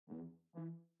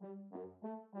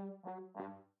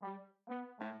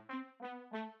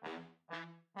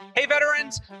Hey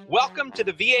veterans, welcome to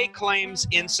the VA Claims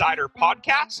Insider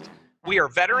Podcast. We are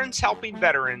veterans helping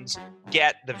veterans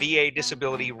get the VA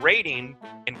disability rating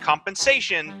and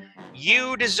compensation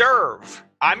you deserve.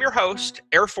 I'm your host,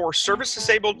 Air Force Service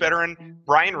Disabled veteran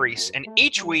Brian Reese, and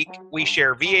each week we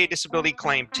share VA disability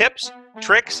claim tips,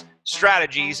 tricks,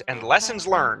 strategies, and lessons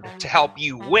learned to help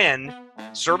you win,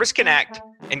 service connect,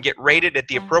 and get rated at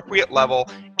the appropriate level,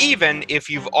 even if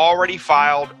you've already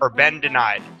filed or been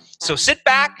denied. So sit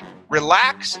back,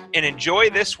 relax, and enjoy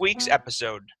this week's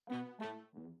episode.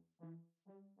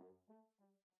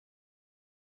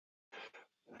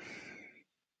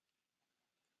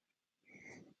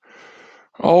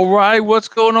 All right, what's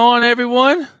going on,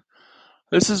 everyone?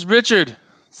 This is Richard,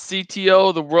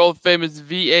 CTO, the world famous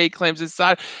VA Claims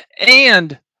Insider,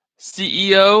 and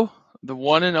CEO, the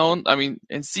one and only,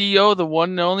 and CEO, the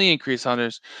one and only Increase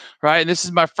Hunters, right? And this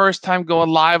is my first time going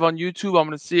live on YouTube. I'm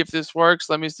going to see if this works.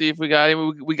 Let me see if we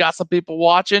got some people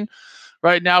watching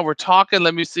right now. We're talking.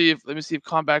 Let me see if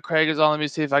Combat Craig is on. Let me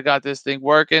see if I got this thing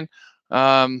working.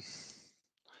 1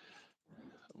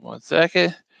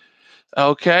 second.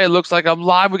 Okay, it looks like I'm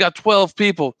live. We got 12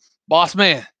 people. Boss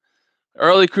man,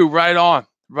 early crew, right on.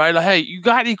 Right. Hey, you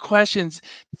got any questions?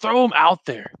 Throw them out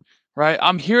there. Right.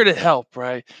 I'm here to help.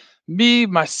 Right. Me,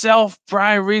 myself,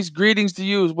 Brian Reese, greetings to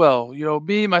you as well.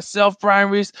 Me, myself, Brian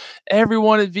Reese,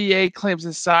 everyone at VA Claims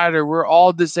Insider, we're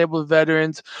all disabled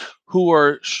veterans who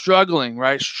are struggling,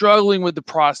 right? Struggling with the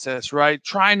process, right?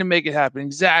 Trying to make it happen.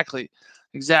 Exactly.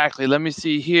 Let me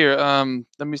see here.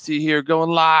 Going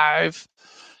live.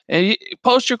 And you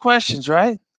post your questions,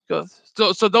 right?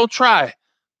 So don't try.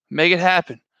 Make it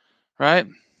happen, right?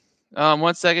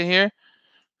 1 second here.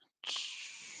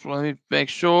 Let me make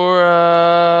sure.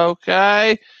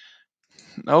 Okay.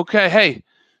 Hey,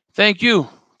 thank you.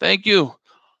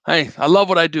 Hey, I love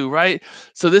what I do, right?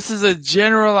 So this is a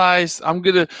generalized. I'm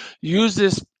gonna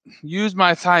use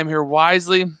my time here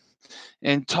wisely,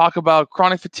 and talk about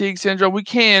chronic fatigue syndrome. We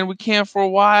can for a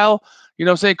while.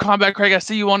 Saying Combat Craig, I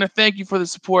see you on there. Thank you for the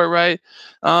support, right?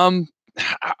 I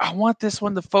want this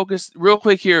one to focus real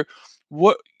quick here.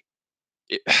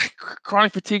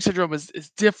 Chronic fatigue syndrome is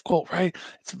difficult, right?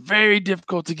 It's very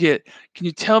difficult to get. Can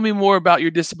you tell me more about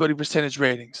your disability percentage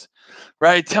ratings,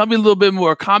 right? Tell me a little bit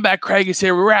more. Combat Craig is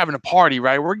here. We're having a party,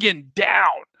 right? We're getting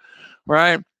down,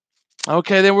 right?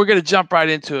 Okay, then we're going to jump right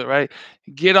into it, right?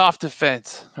 Get off the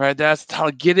fence, right? That's how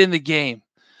to get in the game,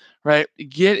 right?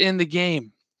 Get in the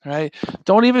game, right?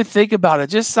 Don't even think about it.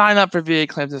 Just sign up for VA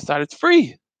Claims Insider. It's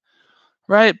free,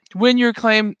 right?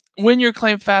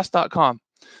 Winyourclaimfast.com.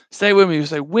 Stay with me. You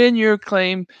say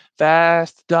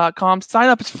winyourclaimfast.com. Sign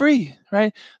up. It's free,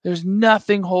 right? There's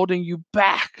nothing holding you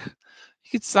back.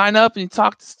 You can sign up and you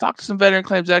talk to some veteran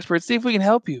claims experts. See if we can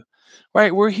help you,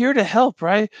 right? We're here to help,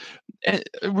 right? And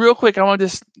real quick, I want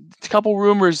just a couple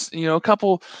rumors, a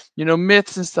couple,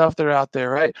 myths and stuff that are out there,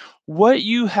 right? What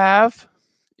you have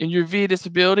in your VA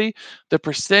disability, the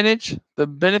percentage, the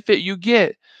benefit you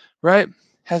get, right,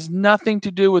 has nothing to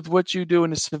do with what you do in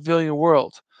the civilian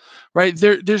world, right?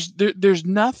 There's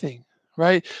nothing,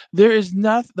 right? There is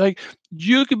nothing. Like,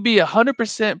 you could be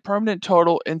 100% permanent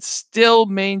total and still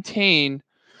maintain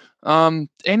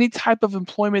any type of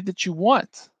employment that you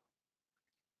want.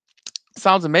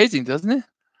 Sounds amazing, doesn't it?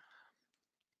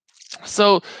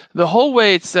 So the whole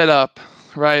way it's set up,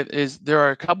 right, is there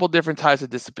are a couple different types of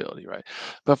disability, right?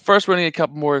 But first, we're going to get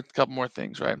a couple more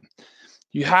things, right?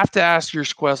 You have to ask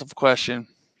yourself a question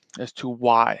as to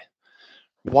why.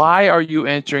 Why are you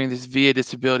entering this VA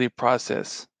disability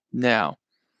process now?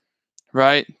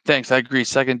 Right? Thanks. I agree.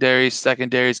 Secondaries,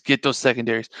 get those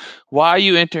secondaries. Why are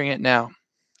you entering it now?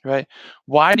 Right?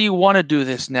 Why do you want to do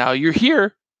this now? You're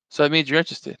here, so that means you're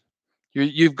interested.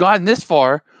 You've gotten this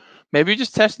far. Maybe you're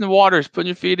just testing the waters, putting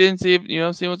your feet in, see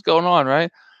what's going on,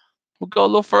 right? We'll go a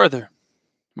little further.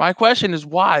 My question is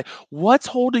why? What's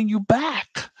holding you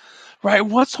back? Right?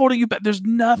 What's holding you back? There's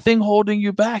nothing holding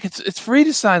you back. It's free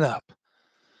to sign up.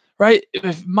 Right?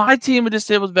 If my team of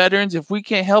disabled veterans, if we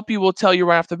can't help you, we'll tell you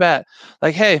right off the bat.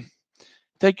 Like, hey,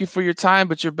 thank you for your time,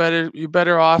 but you're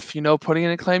better off, putting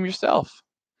in a claim yourself.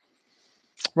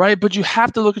 Right? But you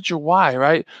have to look at your why,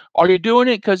 right? Are you doing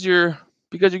it because you're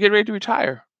getting ready to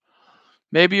retire?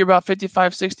 Maybe you're about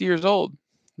 55, 60 years old.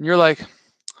 And you're like,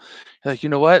 you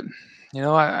know what?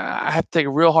 I have to take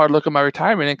a real hard look at my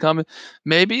retirement income.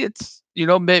 Maybe it's,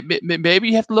 maybe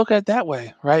you have to look at it that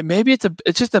way, right? Maybe it's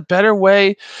just a better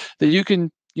way that you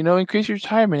can, increase your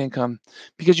retirement income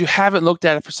because you haven't looked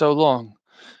at it for so long.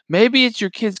 Maybe it's your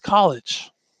kid's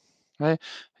college, right?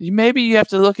 Maybe you have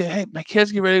to look at, hey, my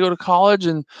kids get ready to go to college,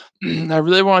 and I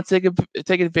really want to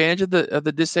take advantage of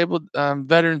the disabled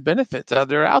veteran benefits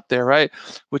that are out there, right?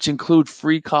 Which include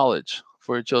free college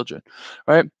for your children,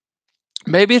 right?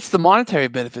 Maybe it's the monetary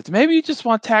benefits. Maybe you just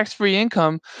want tax-free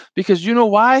income because you know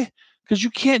why? Because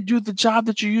you can't do the job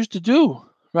that you used to do,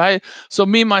 right? So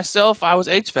me, myself, I was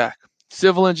HVAC,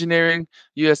 civil engineering,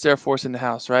 U.S. Air Force in the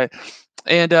house, right?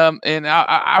 And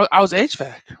I was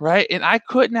HVAC, right? And I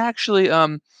couldn't actually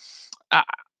I, I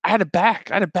had a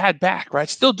bad back, right?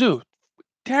 Still do,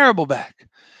 terrible back,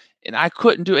 and I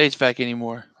couldn't do HVAC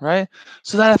anymore, right?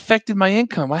 So that affected my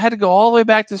income. I had to go all the way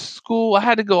back to school. I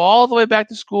had to go all the way back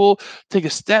to school, take a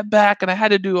step back, and I had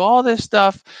to do all this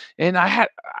stuff. And I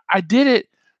did it,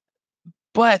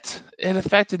 but it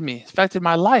affected me. It affected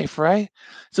my life, right?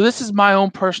 So this is my own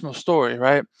personal story,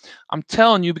 right? I'm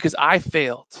telling you because I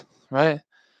failed, right?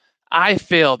 I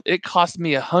failed. It cost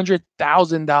me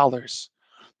 $100,000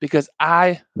 because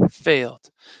I failed.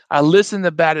 I listened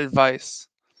to bad advice.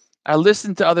 I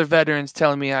listened to other veterans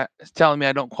telling me I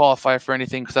don't qualify for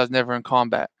anything because I was never in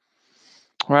combat.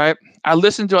 Right? I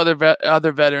listened to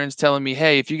other veterans telling me,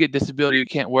 "Hey, if you get disability, you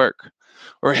can't work,"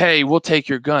 or "Hey, we'll take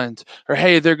your guns," or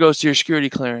 "Hey, there goes your security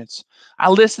clearance." I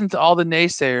listened to all the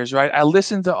naysayers, right? I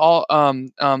listened to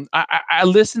I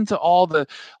listened to all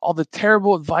the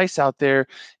terrible advice out there,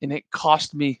 and it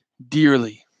cost me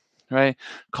dearly, right?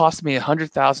 Cost me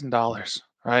 $100,000,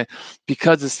 right?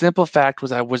 Because the simple fact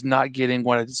was I was not getting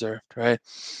what I deserved, right?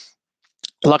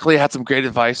 Luckily, I had some great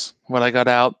advice when I got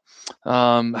out.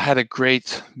 I had a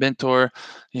great mentor,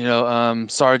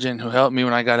 sergeant who helped me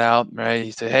when I got out, right?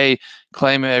 He said, "Hey,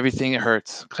 claim everything it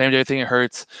hurts." Claimed everything it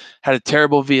hurts. Had a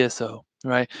terrible VSO,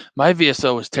 right? My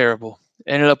VSO was terrible.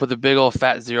 Ended up with a big old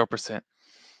fat 0%,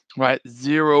 right?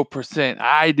 0%.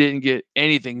 I didn't get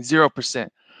anything, 0%,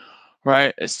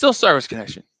 right? It's still service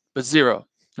connection, but 0,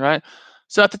 right?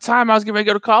 So at the time, I was getting ready to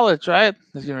go to college, right? I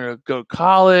was going to go to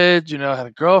college, had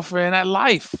a girlfriend, had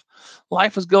life.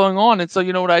 Life was going on. And so,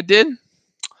 you know what I did?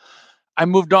 I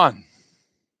moved on,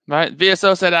 right?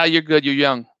 VSO said, you're good, you're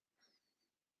young.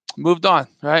 Moved on,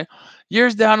 right?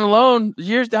 Years down the line,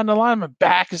 my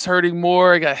back is hurting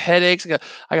more. I got headaches.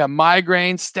 I got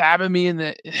migraines stabbing me in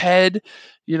the head.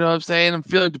 You know what I'm saying? I'm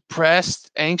feeling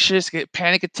depressed, anxious, I get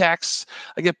panic attacks.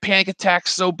 I get panic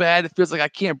attacks so bad it feels like I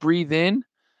can't breathe in,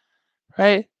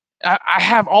 right? I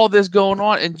have all this going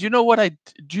on. And do you know what I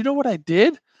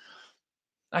did?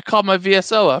 I called my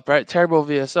VSO up, right? Terrible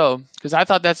VSO, because I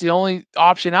thought that's the only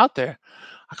option out there.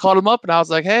 I called him up and I was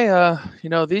like, "Hey,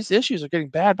 these issues are getting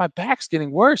bad. My back's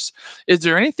getting worse. Is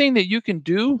there anything that you can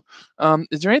do?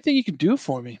 Is there anything you can do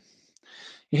for me?"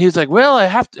 And he's like, "Well,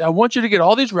 I want you to get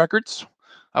all these records.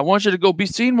 I want you to go be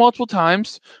seen multiple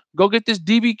times. Go get this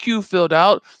DBQ filled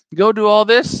out. Go do all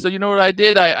this." So you know what I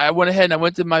did? I went ahead and I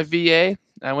went to my VA.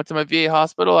 I went to my VA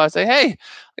hospital. I say, "Hey,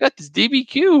 I got this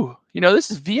DBQ.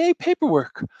 This is VA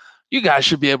paperwork. You guys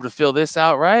should be able to fill this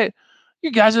out, right?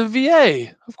 You guys are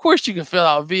VA. Of course you can fill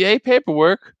out VA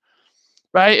paperwork,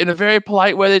 right?" In a very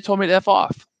polite way, they told me to F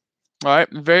off. All right,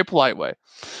 in a very polite way.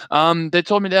 They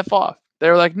told me to F off. They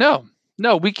were like, no,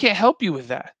 we can't help you with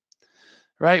that,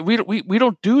 right? We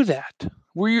don't do that.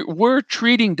 We're a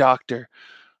treating doctor.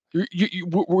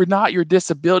 We're not your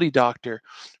disability doctor.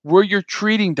 We're your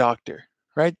treating doctor,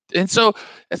 right? And so,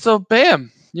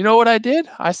 bam. You know what I did?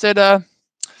 I said, all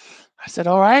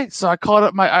right. So I called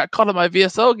up my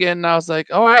VSO again, and I was like,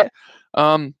 all right.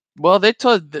 Well, they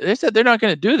said they're not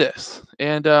going to do this,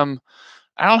 and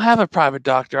I don't have a private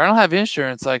doctor. I don't have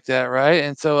insurance like that, right?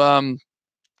 And so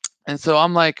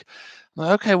I'm like,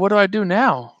 okay, what do I do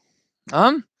now?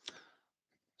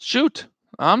 Shoot,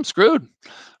 I'm screwed,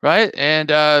 right? And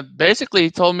basically,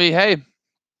 he told me, hey,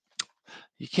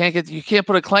 you can't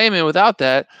put a claim in without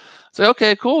that. So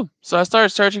okay, cool. So I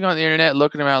started searching on the internet,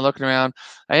 looking around.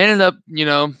 I ended up,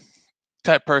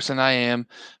 type person I am,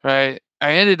 right?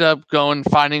 I ended up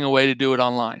finding a way to do it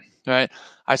online, right?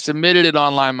 I submitted it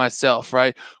online myself,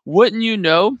 right? Wouldn't you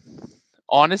know,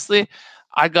 honestly,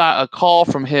 I got a call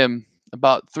from him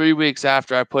about 3 weeks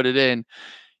after I put it in.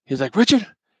 He's like, "Richard,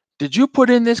 did you put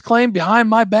in this claim behind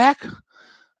my back?"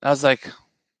 I was like,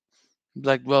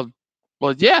 well,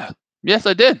 yeah, yes,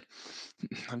 I did.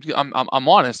 I'm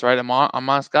honest, right? I'm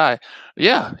honest guy.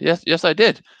 Yeah, yes, I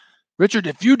did. "Richard,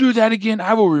 if you do that again,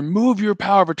 I will remove your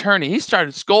power of attorney." He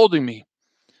started scolding me,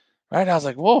 right? I was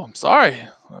like, "Whoa, I'm sorry."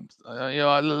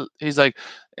 He's like,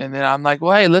 and then I'm like,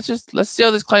 "Well, hey, let's see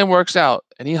how this claim works out."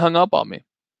 And he hung up on me,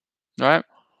 right?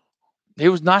 He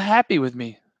was not happy with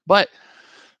me, but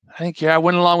I didn't care. I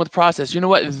went along with the process. You know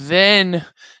what? Then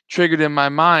triggered in my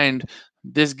mind,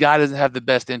 this guy doesn't have the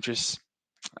best interests.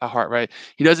 at heart, right?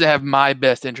 He doesn't have my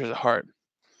best interest at heart,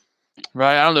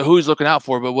 right? I don't know who he's looking out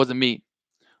for, but it wasn't me.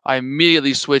 I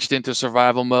immediately switched into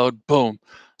survival mode. Boom,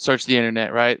 search the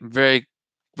internet, right? Very,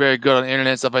 very good on the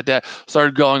internet, stuff like that.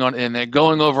 Started going on the internet,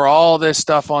 going over all this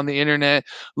stuff on the internet,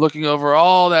 looking over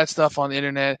all that stuff on the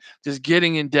internet, just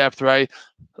getting in depth, right?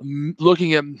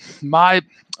 Looking at my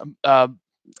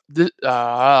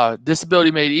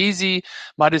Disability Made Easy,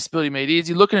 My Disability Made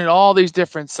Easy, looking at all these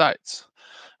different sites,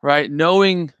 right?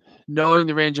 Knowing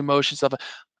the range of motion stuff.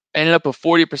 Ended up with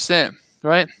 40%,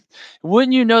 right?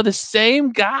 Wouldn't you know, the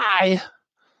same guy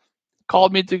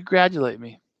called me to congratulate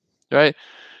me, right?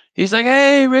 He's like,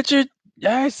 "Hey, Richard,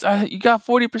 yes, you got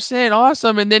 40%,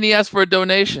 awesome!" And then he asked for a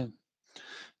donation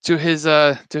to his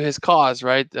cause,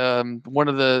 right? One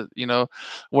of the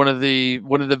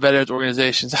veterans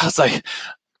organizations. I was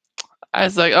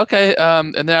like, okay.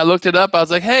 And then I looked it up. I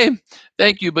was like, "Hey,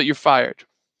 thank you, but you're fired.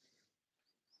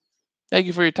 Thank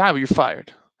you for your time, but you're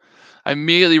fired." I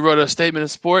immediately wrote a statement of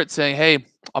support saying, "Hey,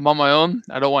 I'm on my own.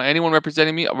 I don't want anyone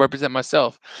representing me. I'll represent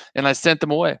myself." And I sent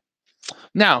them away.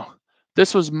 Now,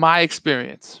 this was my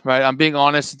experience, right? I'm being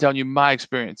honest and telling you my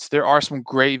experience. There are some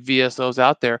great VSOs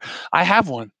out there. I have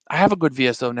one. I have a good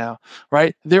VSO now,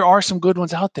 right? There are some good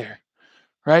ones out there,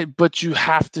 right? But you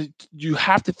have to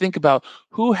think about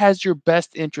who has your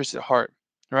best interest at heart,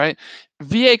 right?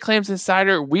 VA Claims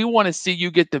Insider, we want to see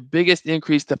you get the biggest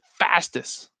increase the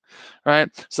fastest. Right.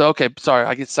 So, okay, sorry,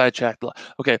 I get sidetracked.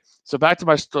 Okay, so back to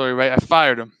my story, right? I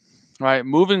fired him, right?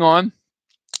 Moving on,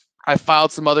 I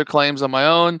filed some other claims on my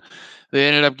own. They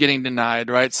ended up getting denied,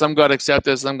 right? Some got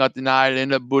accepted, some got denied. It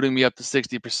ended up booting me up to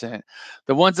 60%.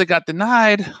 The ones that got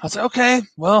denied, I was like, okay,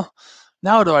 well,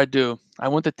 now what do I do? I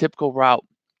went the typical route.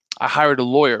 I hired a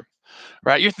lawyer,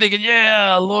 right? You're thinking,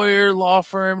 yeah, a lawyer, law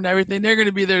firm, and everything. They're going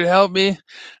to be there to help me.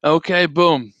 Okay,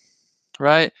 boom,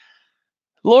 right?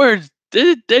 Lawyers,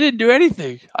 they didn't do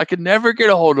anything. I could never get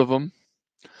a hold of them,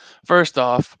 first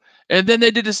off. And then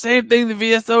they did the same thing the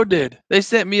VSO did. They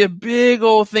sent me a big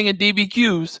old thing of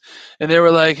DBQs, and they were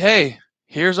like, "Hey,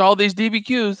 here's all these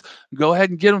DBQs. Go ahead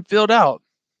and get them filled out."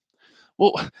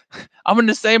 Well, I'm in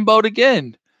the same boat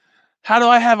again. How do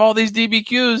I have all these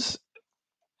DBQs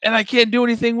and I can't do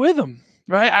anything with them,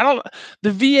 right?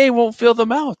 The VA won't fill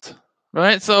them out,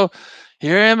 right? So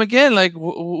here I am again, like,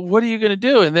 what are you going to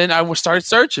do? And then I started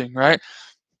searching, right?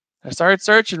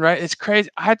 Right? It's crazy.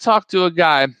 I talked to a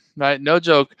guy, right? No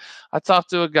joke. I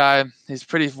talked to a guy. He's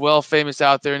pretty well famous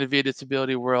out there in the VA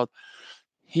disability world.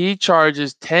 He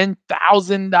charges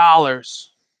 $10,000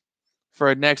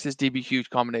 for a Nexus DBQ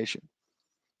combination.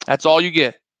 That's all you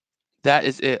get. That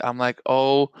is it. I'm like,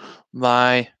 oh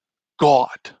my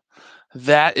God,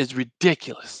 that is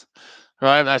ridiculous,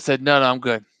 right? And I said, no, I'm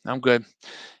good.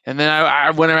 And then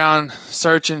I went around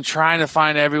searching, trying to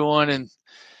find everyone, and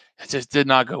it just did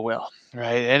not go well,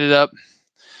 right? It ended up,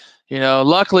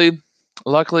 luckily,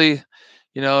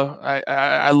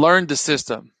 I learned the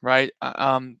system, right?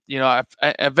 I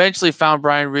eventually found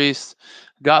Brian Reese,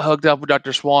 got hooked up with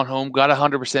Dr. Swanholm, got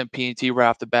 100% P&T right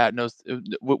off the bat,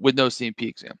 with no C&P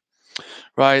exam,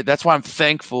 right? That's why I'm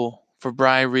thankful for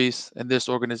Brian Reese and this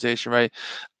organization, right?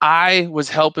 I was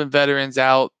helping veterans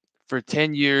out for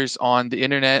 10 years on the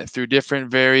internet through different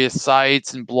various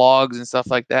sites and blogs and stuff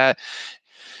like that.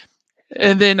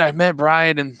 And then I met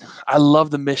Brian, and I love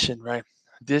the mission, right?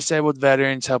 Disabled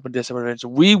veterans helping disabled veterans.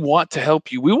 We want to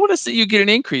help you. We want to see you get an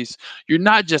increase. You're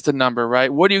not just a number,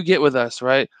 right? What do you get with us,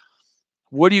 right?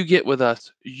 What do you get with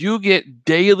us? You get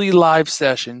daily live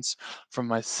sessions from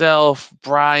myself,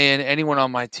 Brian, anyone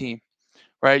on my team,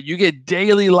 right? You get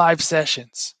daily live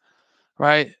sessions,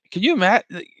 right? Can you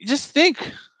imagine? Just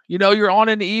think, you're on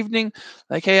in the evening,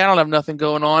 like, hey, I don't have nothing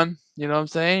going on. You know what I'm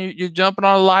saying? You're jumping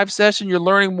on a live session. You're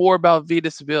learning more about VA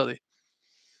disability,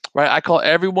 right? I call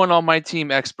everyone on my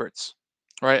team experts,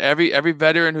 right? Every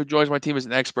veteran who joins my team is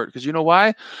an expert, because you know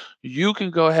why? You can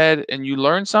go ahead and you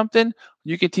learn something,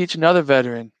 you can teach another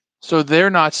veteran, so they're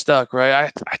not stuck,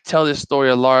 right? I tell this story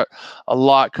a lot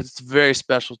because it's very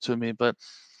special to me. But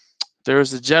there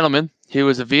was a gentleman. He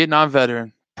was a Vietnam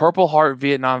veteran, Purple Heart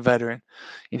Vietnam veteran,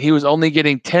 and he was only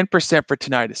getting 10% for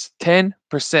tinnitus. 10%,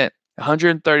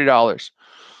 $130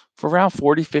 for around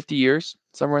 40, 50 years,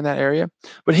 somewhere in that area.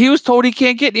 But he was told he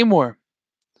can't get any more,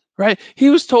 right?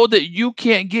 He was told that you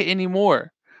can't get any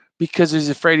more because he's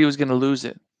afraid he was going to lose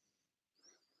it.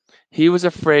 He was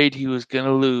afraid he was going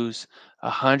to lose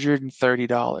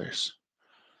 $130.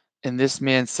 And this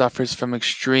man suffers from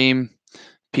extreme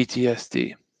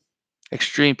PTSD.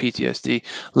 Extreme PTSD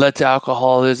led to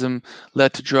alcoholism,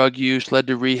 led to drug use, led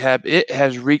to rehab. It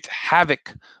has wreaked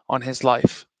havoc on his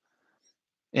life.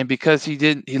 And because he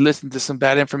listened to some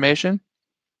bad information,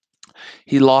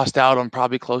 He lost out on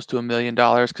probably close to $1 million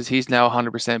because he's now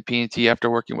 100% P&T after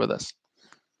working with us,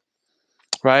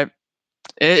 right?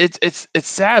 It's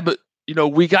sad, but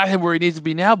we got him where he needs to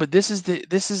be now. But this is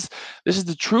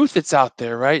the truth that's out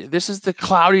there, right? This is the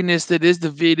cloudiness that is the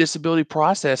VA disability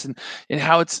process, and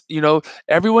how it's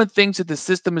everyone thinks that the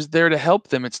system is there to help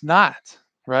them. It's not,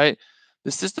 right?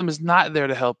 The system is not there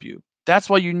to help you. That's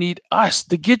why you need us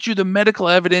to get you the medical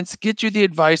evidence, get you the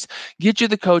advice, get you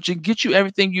the coaching, get you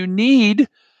everything you need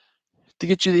to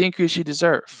get you the increase you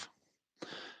deserve.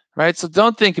 Right? So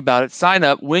don't think about it. Sign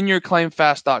up,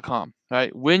 winyourclaimfast.com,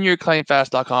 right?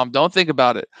 Winyourclaimfast.com. Don't think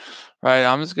about it, right?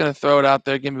 I'm just going to throw it out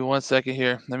there. Give me 1 second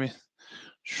here. Let me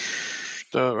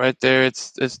throw it right there.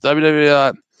 It's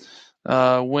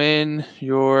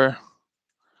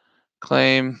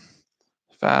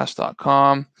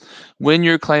www.winyourclaimfast.com.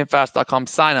 Winyourclaimfast.com.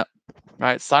 Sign up,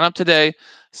 right? Sign up today.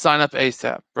 Sign up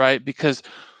ASAP, right? Because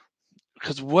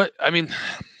what, I mean,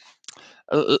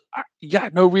 you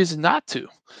got no reason not to.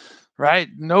 Right?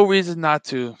 No reason not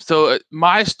to. So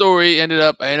my story I ended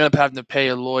up having to pay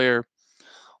a lawyer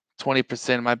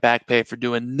 20% of my back pay for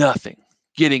doing nothing,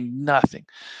 getting nothing,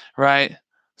 right?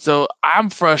 So I'm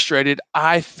frustrated.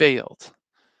 I failed.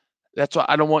 That's why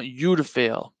I don't want you to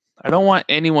fail. I don't want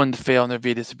anyone to fail in their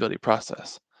VA disability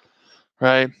process,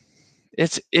 right?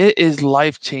 It is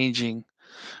life-changing,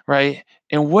 right?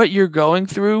 And what you're going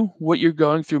through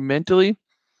mentally,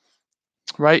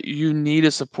 right? You need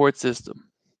a support system.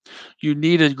 You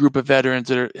need a group of veterans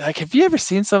that are like, have you ever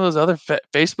seen some of those other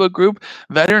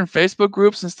veteran Facebook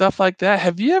groups and stuff like that?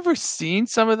 Have you ever seen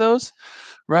some of those?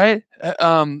 Right?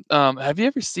 Have you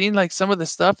ever seen like some of the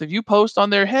stuff? If you post on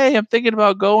there, hey, I'm thinking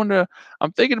about going for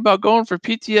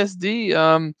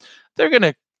PTSD, they're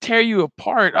gonna tear you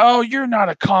apart. Oh, you're not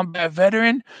a combat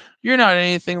veteran. You're not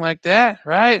anything like that,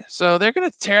 right? So they're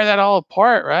gonna tear that all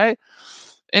apart, right?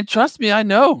 And trust me, I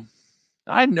know.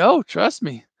 Trust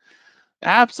me.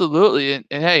 Absolutely. And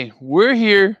hey, we're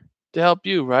here to help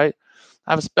you, right?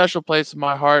 I have a special place in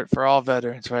my heart for all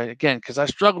veterans, right? Again, because I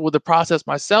struggled with the process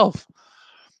myself,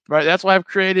 right? That's why I've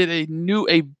created a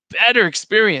better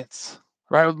experience,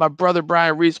 right? With my brother,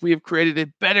 Brian Reese, we have created a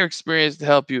better experience to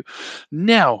help you.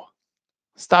 Now,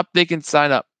 stop thinking,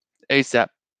 sign up ASAP,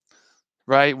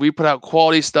 right? We put out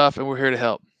quality stuff and we're here to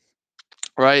help.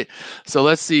 Right? So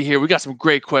let's see here. We got some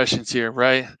great questions here,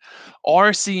 right?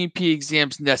 Are C&P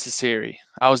exams necessary?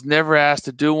 I was never asked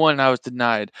to do one and I was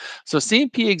denied. So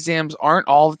C&P exams aren't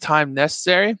all the time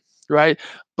necessary, right?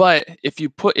 But if you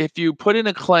put in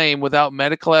a claim without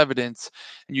medical evidence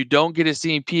and you don't get a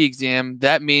C&P exam,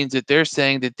 that means that they're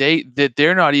saying that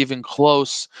they're not even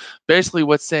close. Basically,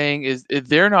 what's saying is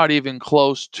they're not even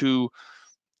close to,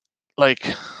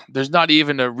 like, there's not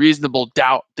even a reasonable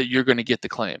doubt that you're going to get the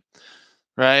claim.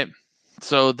 Right?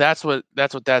 So that's what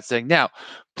that's saying. Now,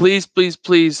 please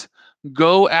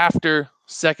go after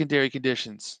secondary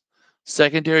conditions.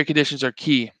 Secondary conditions are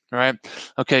key. All right.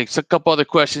 Okay. So a couple other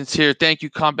questions here. Thank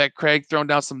you, Combat Craig, throwing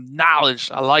down some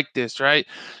knowledge. I like this. Right.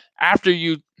 After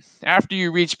you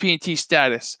reach P&T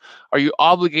status, are you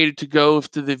obligated to go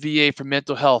to the VA for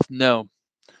mental health? No.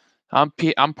 I'm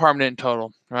permanent and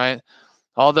total. Right.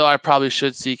 Although I probably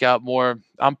should seek out more.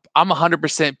 I'm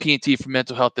 100% P&T for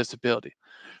mental health disability.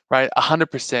 Right,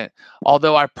 100%.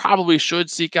 Although I probably should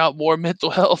seek out more mental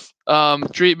health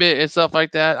treatment and stuff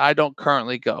like that, I don't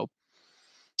currently go.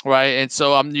 Right, and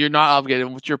so you're not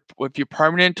obligated. If you're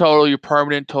permanent total, you're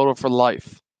permanent total for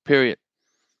life. Period.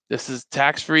 This is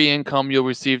tax-free income you'll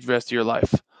receive the rest of your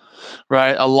life.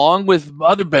 Right, along with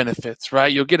other benefits.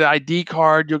 Right, you'll get an ID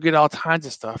card, you'll get all kinds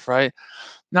of stuff. Right.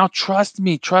 Now, trust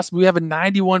me, we have a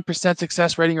 91%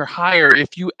 success rating or higher.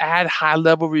 If you add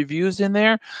high-level reviews in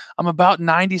there, I'm about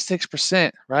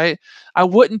 96%, right? I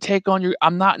wouldn't take on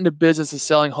I'm not in the business of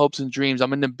selling hopes and dreams.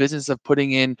 I'm in the business of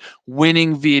putting in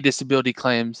winning VA disability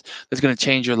claims that's going to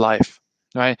change your life,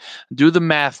 right? Do the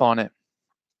math on it.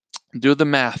 Do the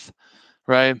math,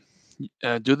 right?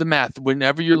 Do the math.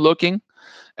 Whenever you're looking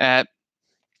at,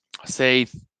 say,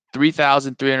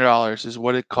 $3,300 is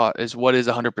what it costs, is what is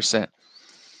 100%.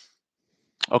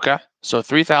 Okay, so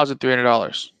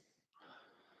 $3,300.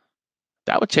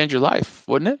 That would change your life,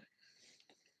 wouldn't it?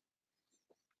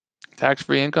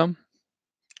 Tax-free income.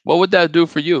 What would that do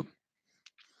for you?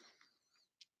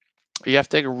 You have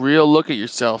to take a real look at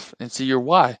yourself and see your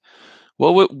why.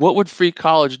 What would free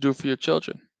college do for your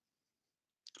children?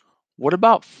 What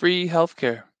about free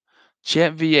healthcare?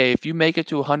 Chant VA. If you make it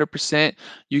to 100%,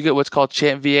 you get what's called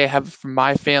Chant VA. Have it for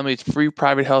my family. It's free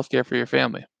private healthcare for your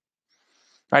family.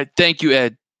 All right. Thank you,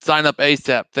 Ed. Sign up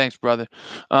ASAP. Thanks, brother.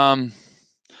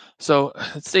 So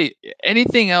let's see.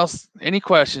 Anything else? Any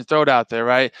questions? Throw it out there,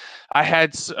 right? I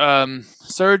had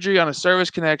surgery on a service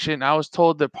connection. I was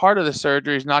told that part of the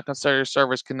surgery is not considered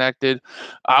service connected.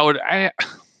 I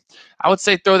would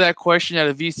say throw that question at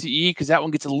a VCE because that one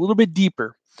gets a little bit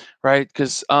deeper, right?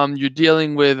 Because you're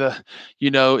dealing with,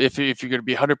 if you're going to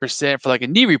be 100% for like a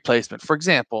knee replacement, for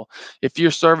example, if you're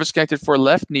service connected for a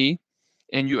left knee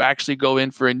and you actually go in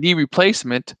for a knee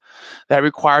replacement, that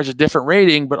requires a different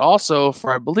rating, but also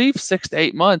for, I believe, 6 to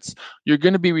 8 months, you're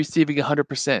going to be receiving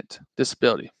 100%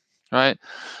 disability, right?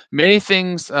 Many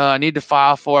things I need to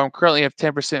file for. I'm currently have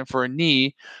 10% for a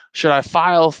knee. Should I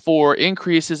file for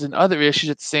increases in other issues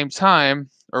at the same time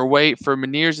or wait for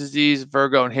Meniere's disease,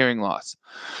 vertigo, and hearing loss?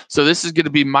 So this is going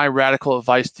to be my radical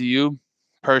advice to you,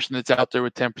 person that's out there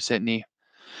with 10% knee.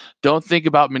 Don't think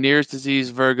about Meniere's disease,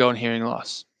 vertigo, and hearing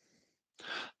loss.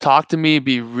 Talk to me,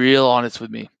 be real honest with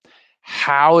me.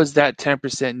 How is that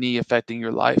 10% knee affecting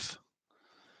your life?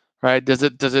 Right? Does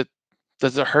it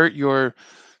hurt your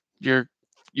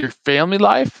family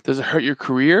life? Does it hurt your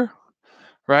career?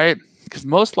 Right? Because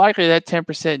most likely that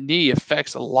 10% knee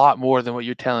affects a lot more than what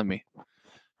you're telling me.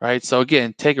 Right? So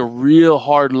again, take a real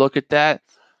hard look at that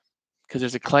because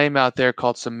there's a claim out there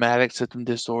called somatic symptom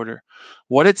disorder.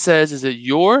 What it says is that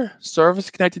your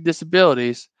service-connected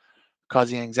disabilities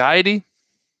causing anxiety,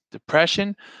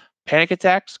 depression, panic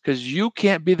attacks, because you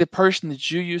can't be the person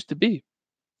that you used to be.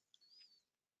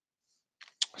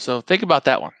 So think about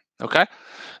that one, okay?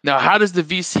 Now, how does the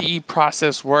VCE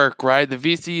process work, right? The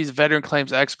VCE is veteran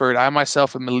claims expert. I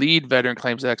myself am a lead veteran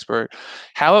claims expert.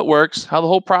 How it works, how the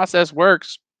whole process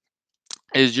works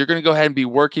is you're going to go ahead and be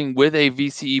working with a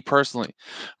VCE personally,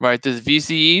 right? This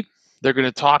VCE, they're going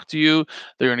to talk to you.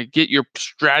 They're going to get your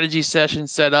strategy session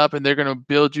set up, and they're going to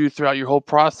build you throughout your whole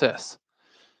process.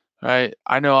 Right.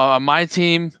 I know on my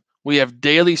team, we have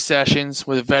daily sessions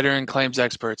with veteran claims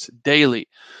experts daily.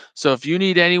 So if you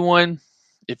need anyone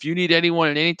at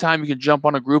any time, you can jump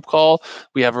on a group call.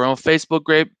 We have our own Facebook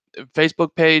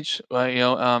page,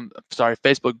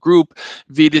 Facebook group,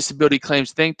 V Disability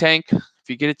Claims Think Tank. If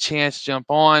you get a chance, jump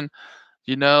on.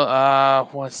 1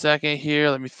 second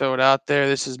here. Let me throw it out there.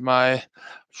 This is I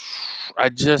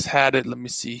just had it. Let me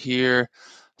see here.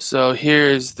 So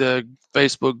here's the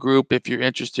Facebook group. If you're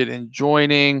interested in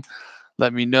joining,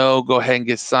 let me know. Go ahead and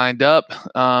get signed up.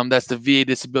 That's the VA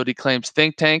Disability Claims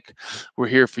Think Tank. We're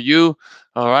here for you.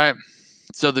 All right.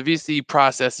 So the VCE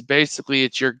process, basically,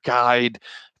 it's your guide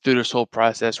through this whole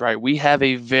process, right? We have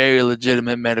a very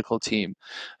legitimate medical team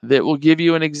that will give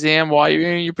you an exam while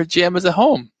you're in your pajamas at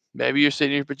home. Maybe you're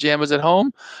sitting in your pajamas at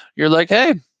home. You're like,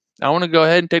 hey, I want to go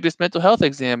ahead and take this mental health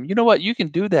exam. You know what? You can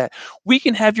do that. We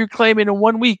can have your claim in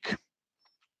 1 week.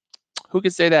 Who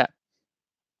can say that?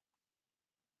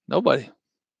 Nobody.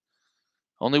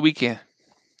 Only we can.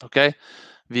 Okay?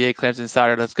 VA Claims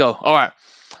Insider. Let's go. All right.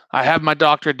 I have my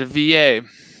doctor at the VA,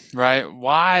 right?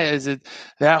 Why is it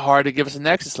that hard to give us a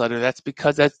nexus letter? That's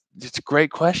because it's a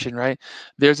great question, right?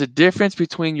 There's a difference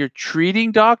between your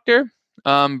treating doctor.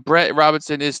 Brett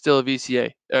Robinson is still a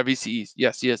VCE.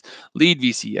 Yes, he is. Lead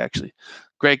VCE, actually.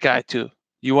 Great guy, too.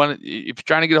 If you're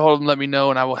trying to get a hold of him, let me know,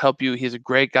 and I will help you. He's a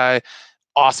great guy,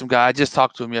 awesome guy. I just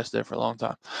talked to him yesterday for a long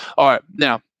time. All right,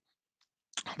 now,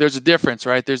 there's a difference,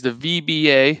 right? There's the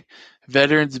VBA,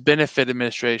 Veterans Benefit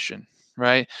Administration,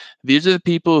 right? These are the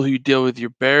people who deal with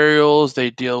your burials.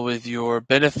 They deal with your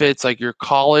benefits, like your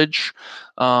college,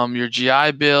 your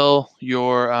GI Bill,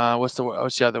 your what's the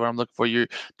other one I'm looking for? Your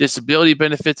disability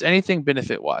benefits, anything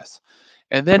benefit-wise.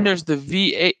 And then there's the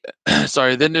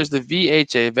then there's the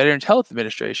VHA, Veterans Health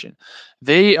Administration.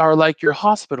 They are like your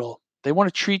hospital. They want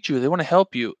to treat you. They want to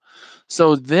help you.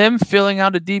 So them filling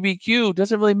out a DBQ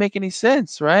doesn't really make any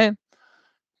sense, right?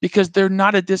 Because they're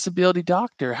not a disability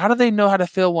doctor. How do they know how to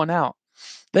fill one out?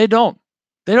 They don't.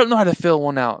 They don't know how to fill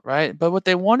one out, right? But what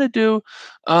they want to do,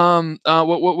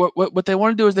 what they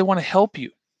want to do is they want to help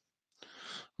you,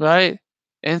 right?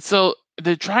 And so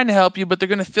they're trying to help you, but they're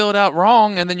going to fill it out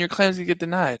wrong, and then your claims can get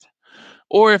denied.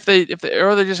 Or they're just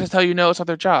going to tell you no, it's not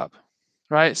their job,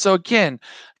 right? So again,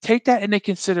 take that into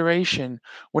consideration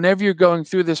whenever you're going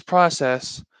through this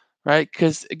process, right?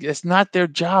 Because it's not their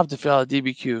job to fill out a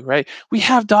DBQ, right? We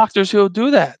have doctors who will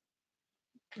do that.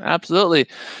 Absolutely.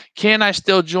 Can I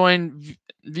still join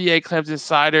VA Claims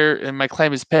Insider and my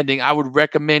claim is pending? I would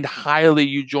recommend highly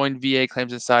you join VA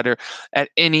Claims Insider at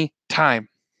any time.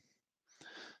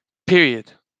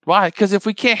 Period. Why? Because if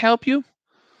we can't help you,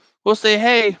 we'll say,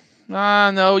 hey,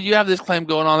 no, you have this claim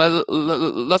going on.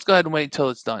 Let's go ahead and wait until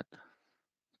it's done.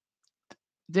 It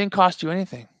didn't cost you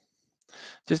anything.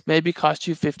 Just maybe cost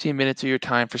you 15 minutes of your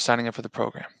time for signing up for the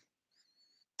program.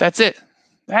 That's it.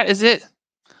 That is it.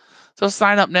 So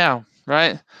sign up now,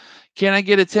 right? Can I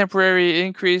get a temporary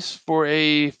increase for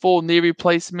a full knee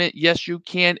replacement? Yes, you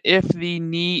can if the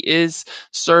knee is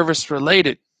service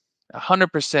related.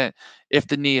 100% if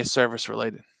the knee is service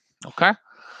related. Okay.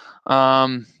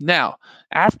 Now,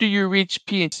 after you reach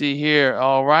P&C here,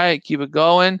 all right, keep it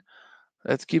going.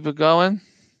 Let's keep it going.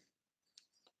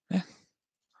 Yeah.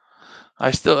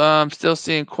 I'm still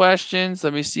seeing questions.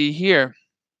 Let me see here.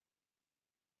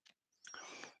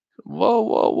 Whoa,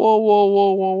 whoa, whoa, whoa,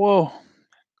 whoa, whoa, whoa.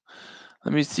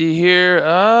 Let me see here.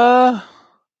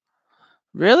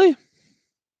 Really?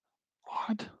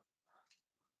 What?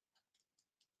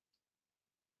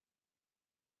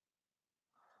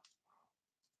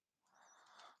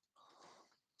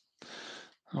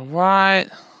 All right.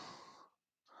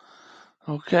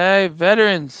 Okay,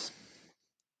 veterans.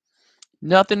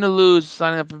 Nothing to lose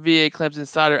signing up for VA Claims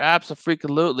Insider.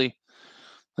 Absolutely.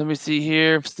 Let me see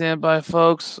here. Stand by,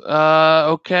 folks.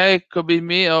 Okay, could be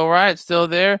me. All right, still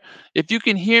there. If you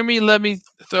can hear me, let me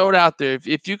throw it out there.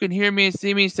 If you can hear me and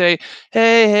see me, say,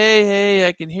 hey, hey, hey,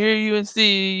 I can hear you and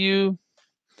see you.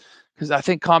 Because I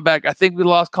think we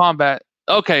lost combat.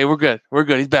 Okay, we're good. We're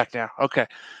good. He's back now. Okay,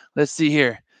 let's see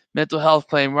here. Mental health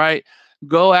claim, right?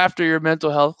 Go after your mental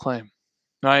health claim,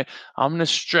 right? I'm going to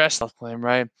stress health claim,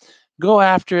 right? Go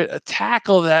after it.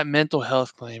 Tackle that mental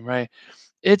health claim, right?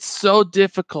 It's so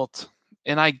difficult,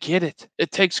 and I get it.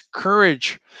 It takes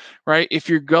courage, right? If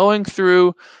you're going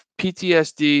through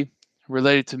PTSD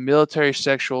related to military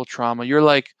sexual trauma,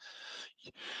 you're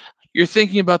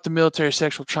thinking about the military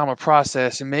sexual trauma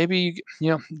process, and maybe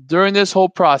during this whole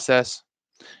process,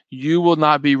 you will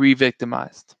not be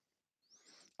re-victimized.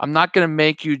 I'm not going to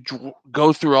make you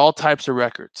go through all types of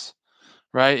records,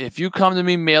 right? If you come to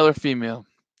me, male or female,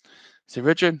 say,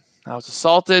 Richard, I was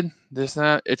assaulted, this and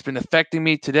that, it's been affecting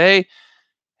me today.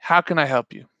 How can I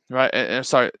help you? Right?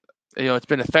 Sorry, it's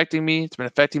been affecting me. It's been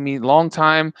affecting me a long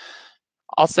time.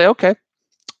 I'll say, okay,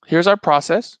 here's our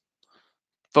process.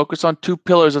 Focus on 2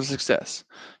 pillars of success.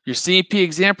 Your CEP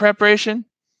exam preparation,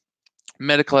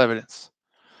 medical evidence,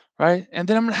 right? And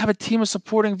then I'm going to have a team of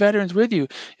supporting veterans with you.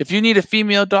 If you need a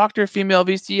female doctor, female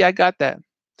VC, I got that.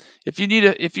 If you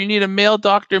need a male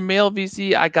doctor, male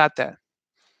VC, I got that.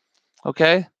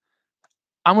 Okay?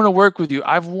 I'm going to work with you.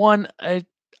 I've won a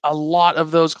lot of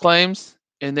those claims,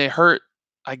 and they hurt.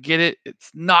 I get it.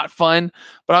 It's not fun,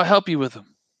 but I'll help you with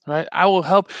them. Right? I will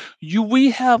help you.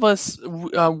 We have an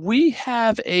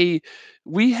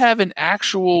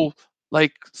actual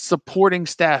supporting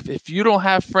staff. If you don't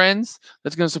have friends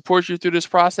that's going to support you through this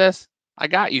process, I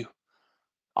got you.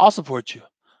 I'll support you.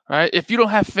 Right? If you don't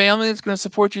have family that's going to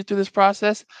support you through this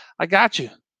process, I got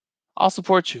you. I'll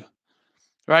support you.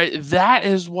 Right? That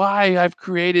is why I've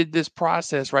created this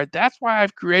process, right? That's why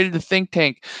I've created the think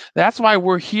tank. That's why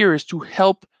we're here, is to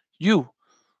help you,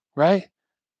 right?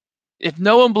 If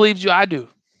no one believes you, I do.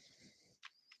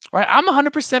 Right? I'm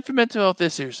 100% for mental health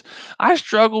issues. I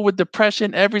struggle with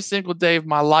depression every single day of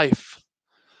my life.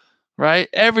 Right?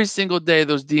 Every single day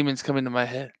those demons come into my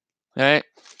head. Right?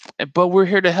 But we're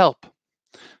here to help.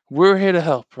 We're here to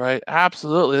help, right?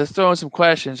 Absolutely. Let's throw in some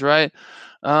questions, right?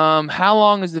 How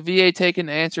long is the VA taking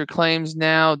to answer claims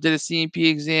now? Did a CMP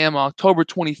exam October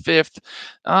 25th.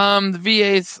 The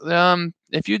VA's,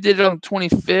 if you did it on the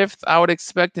 25th, I would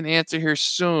expect an answer here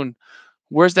soon.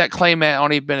 Where's that claim at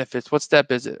on any benefits? What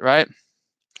step is it, right?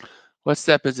 What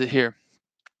step is it here?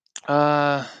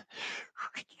 Let's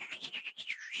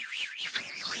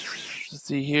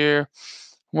see here.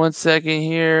 1 second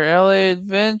here. LA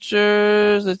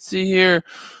Adventures. Let's see here.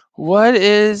 What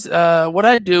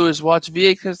I do is watch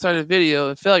VA Kickstarter video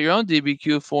and fill out your own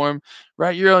DBQ form,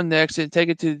 write your own next, and take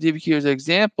it to the DBQ as an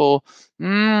example.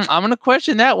 I'm going to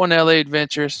question that one, LA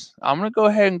Adventures. I'm going to go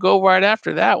ahead and go right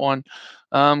after that one,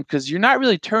 because you're not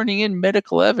really turning in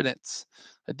medical evidence.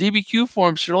 A DBQ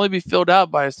form should only be filled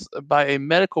out by a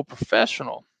medical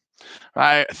professional.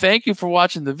 Right? Thank you for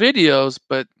watching the videos,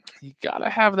 but you got to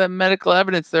have that medical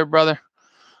evidence there, brother.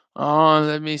 Oh,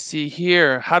 let me see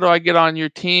here. How do I get on your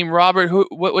team, Robert?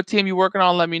 What team you working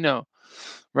on? Let me know.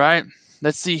 Right?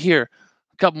 Let's see here.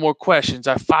 A couple more questions.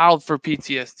 I filed for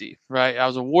PTSD. Right? I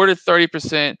was awarded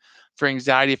 30% for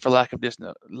anxiety for lack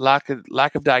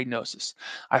of diagnosis.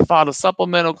 I filed a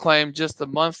supplemental claim just a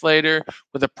month later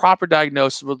with a proper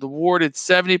diagnosis. Was awarded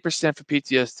 70% for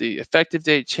PTSD. Effective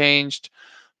date changed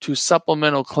to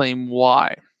supplemental claim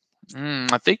Y.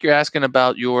 I think you're asking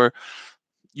about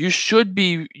you should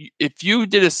be, if you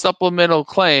did a supplemental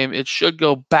claim, it should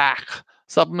go back.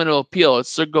 Supplemental appeal, it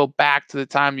should go back to the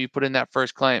time you put in that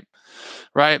first claim,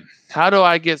 right? How do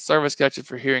I get service connection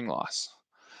for hearing loss?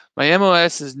 My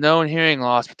MOS is known hearing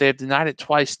loss, but they have denied it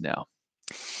twice now.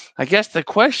 I guess the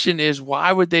question is,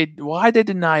 why they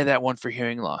deny that one for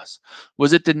hearing loss?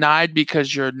 Was it denied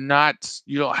because you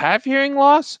don't have hearing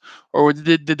loss, or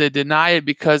did they deny it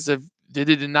because of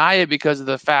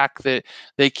the fact that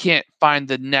they can't find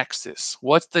the nexus?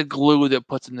 What's the glue that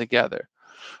puts them together,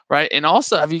 right? And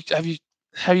also, have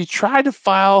you tried to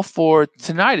file for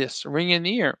tinnitus, ringing in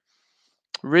the ear?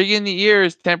 Ringing in the ear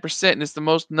is 10%, and it's the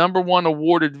most #1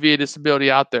 awarded VA disability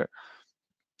out there.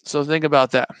 So think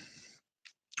about that.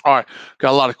 All right,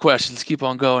 got a lot of questions. Let's keep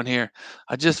on going here.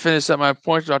 I just finished up my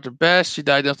appointment with Dr. Best. She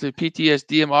diagnosed with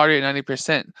PTSD. I'm already at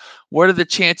 90%. What are the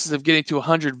chances of getting to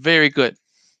 100? Very good.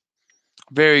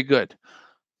 Very good.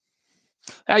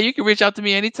 Now, you can reach out to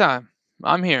me anytime.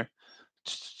 I'm here.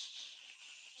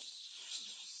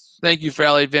 Thank you for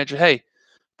LA Adventure. Hey,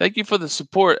 thank you for the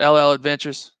support, LL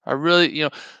Adventures. I really,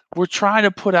 we're trying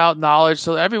to put out knowledge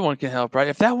so everyone can help, right?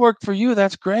 If that worked for you,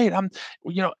 that's great.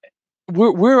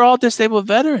 We're all disabled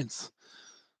veterans,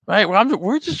 right?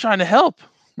 We're just trying to help,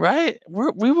 right?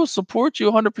 We will support you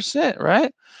 100%,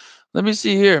 right? Let me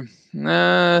see here.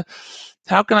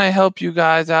 How can I help you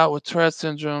guys out with Tourette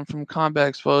syndrome from combat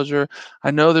exposure?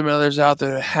 I know there are others out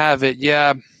there that have it.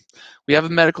 Yeah, we have a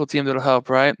medical team that'll help,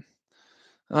 right?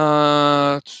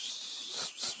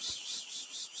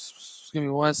 Give me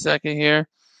 1 second here.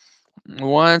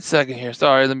 1 second here.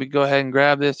 Sorry, let me go ahead and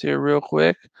grab this here real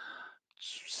quick.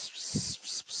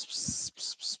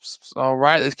 All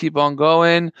right, let's keep on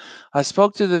going. I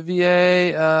spoke to the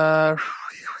VA.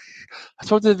 I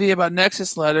spoke to the VA about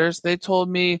Nexus letters. They told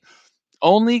me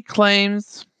only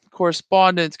claims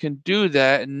correspondents can do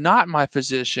that, and not my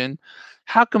physician.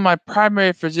 How can my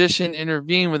primary physician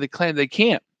intervene with a claim? They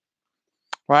can't,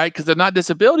 right? Because they're not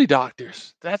disability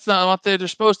doctors. That's not what they're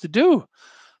supposed to do.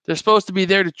 They're supposed to be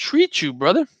there to treat you,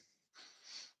 brother.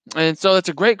 And so it's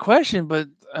a great question, but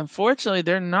unfortunately,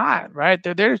 they're not, right?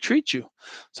 They're there to treat you.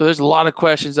 So there's a lot of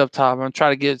questions up top. I'm going to try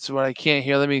to get to what I can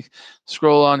here. Let me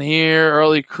scroll on here.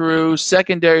 Early crew,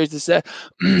 secondaries to set.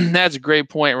 That's a great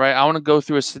point, right? I want to go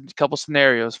through a couple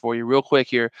scenarios for you real quick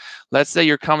here. Let's say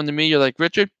you're coming to me. You're like,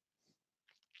 Richard,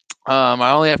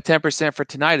 I only have 10% for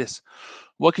tinnitus.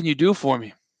 What can you do for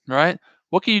me, right?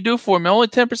 What can you do for me? Only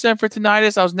 10% for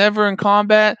tinnitus. I was never in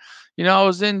combat. I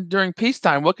was in during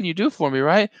peacetime. What can you do for me,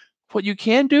 right? What you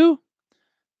can do,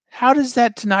 how does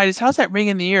that tinnitus, how's that ring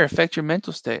in the ear affect your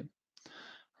mental state,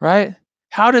 right?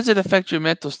 How does it affect your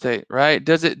mental state, right?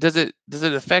 Does it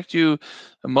affect you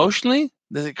emotionally?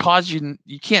 Does it cause you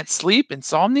can't sleep,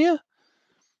 insomnia?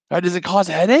 Right? Does it cause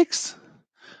headaches?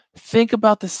 Think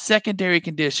about the secondary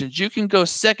conditions. You can go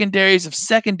secondaries of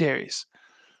secondaries,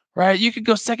 right? You can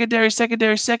go secondary.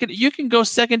 You can go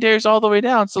secondaries all the way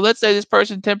down. So let's say this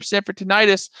person 10% for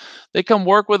tinnitus, they come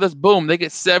work with us, boom, they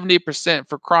get 70%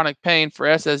 for chronic pain for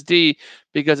SSD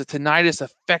because the tinnitus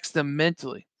affects them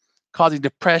mentally, causing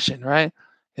depression, right?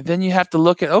 And then you have to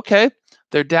look at, okay,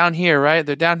 they're down here, right?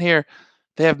 They're down here.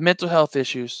 They have mental health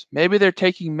issues. Maybe they're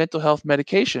taking mental health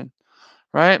medication,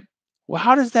 right? Well,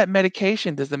 how does the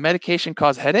medication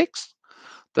cause headaches?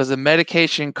 Does the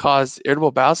medication cause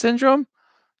irritable bowel syndrome?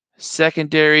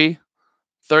 Secondary,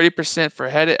 30% for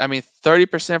headache.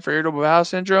 30% for irritable bowel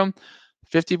syndrome,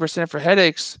 50% for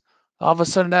headaches. All of a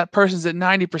sudden, that person's at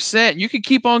 90%. You can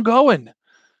keep on going,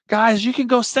 guys. You can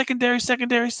go secondary,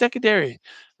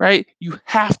 right? You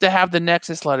have to have the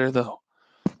nexus letter, though.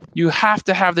 You have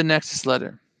to have the nexus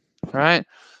letter, right?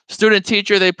 Student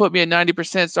teacher, they put me at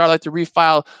 90%. So I'd like to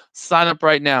refile. Sign up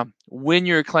right now.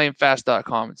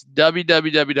 WinYourClaimFast.com. It's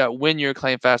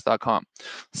www.WinYourClaimFast.com.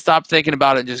 Stop thinking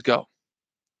about it and just go.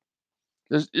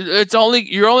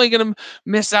 You're only going to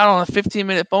miss out on a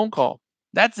 15-minute phone call.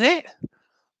 That's it.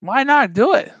 Why not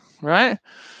do it, right?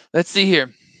 Let's see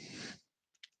here.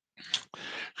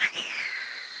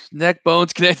 Neck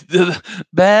bones connected to the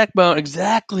backbone.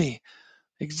 Exactly.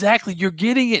 You're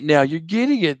getting it now. You're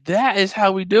getting it. That is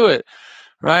how we do it,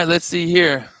 right? Let's see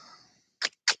here.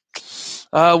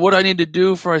 What do I need to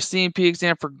do for a CMP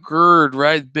exam for GERD,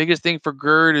 right? Biggest thing for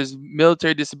GERD is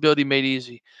military disability made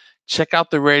easy. Check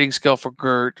out the rating scale for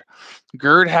GERD.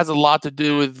 GERD has a lot to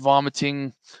do with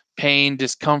vomiting, pain,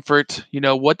 discomfort.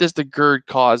 What does the GERD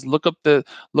cause? Look at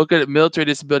it, military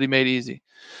disability made easy,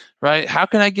 right? How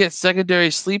can I get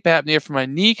secondary sleep apnea for my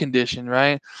knee condition,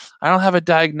 right? I don't have a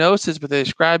diagnosis, but they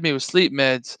prescribed me with sleep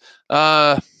meds.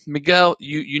 Miguel,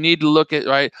 you need to look at,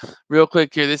 right, real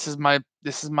quick here. This is my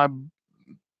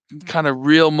kind of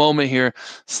real moment here.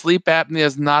 Sleep apnea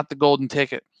is not the golden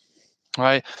ticket,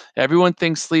 right? Everyone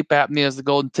thinks sleep apnea is the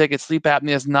golden ticket. Sleep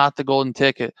apnea is not the golden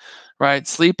ticket, right?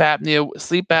 Sleep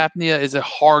apnea is a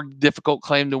hard, difficult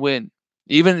claim to win.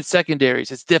 Even in secondaries,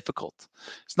 it's difficult.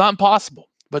 It's not impossible,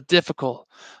 but difficult.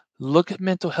 look at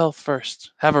mental health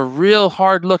first. Have a real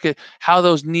hard look at how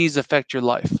those needs affect your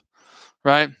life,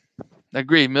 right?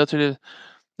 Agree. Milton,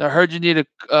 I heard you need a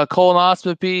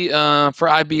colonoscopy for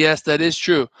IBS. That is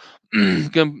true.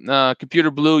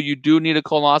 Computer Blue, you do need a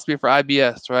colonoscopy for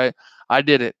IBS, right? I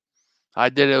did it.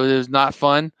 It was not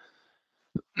fun.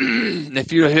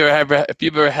 If you've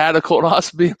ever had a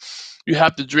colonoscopy, you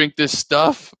have to drink this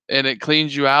stuff and it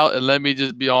cleans you out. And let me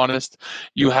just be honest,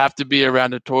 you have to be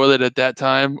around the toilet at that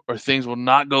time or things will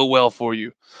not go well for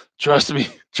you. Trust me.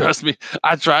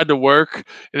 I tried to work,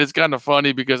 and it's kind of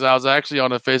funny because I was actually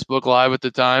on a Facebook Live at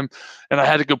the time, and I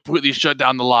had to completely shut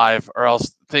down the live, or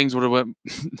else things would have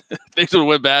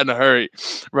went bad in a hurry,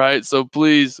 right? So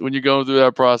please, when you're going through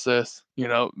that process,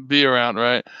 be around,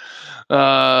 right?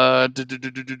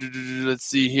 Let's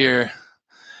see here.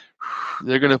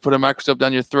 They're gonna put a microscope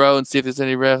down your throat and see if there's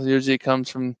any ref. Usually, it comes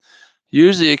from. Yeah,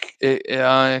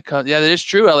 that is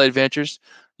true. LA Adventures.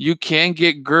 You can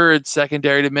get GERD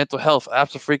secondary to mental health.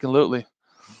 Absolutely,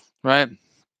 right?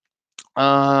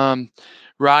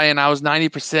 Ryan, I was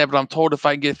 90%, but I'm told if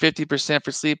I can get 50%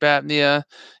 for sleep apnea,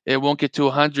 it won't get to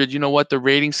 100. You know what? The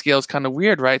rating scale is kind of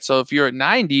weird, right? So if you're at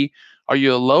 90, are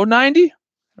you a low 90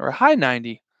 or a high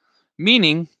 90?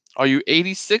 Meaning, are you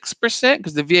 86%?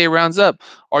 Because the VA rounds up.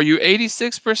 Are you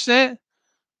 86%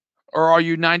 or are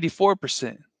you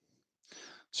 94%?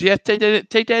 So you have to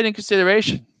take that into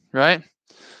consideration, right?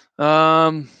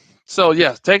 So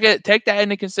yes, take that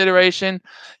into consideration,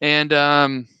 and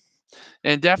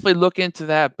definitely look into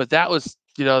that. But that was,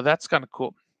 that's kind of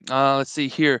cool. Let's see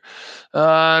here.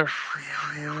 If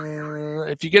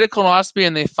you get a colonoscopy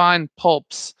and they find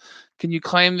pulps, can you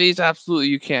claim these? Absolutely,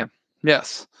 you can.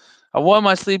 Yes. I won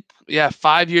my sleep. Yeah,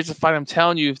 5 years of fight. I'm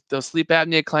telling you, those sleep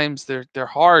apnea claims, they're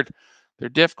hard. They're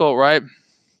difficult, right?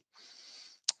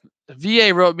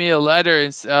 VA wrote me a letter,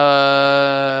 and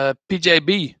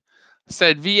PJB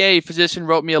said, VA physician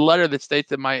wrote me a letter that states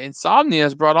that my insomnia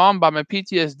is brought on by my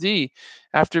PTSD.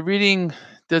 After reading,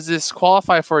 does this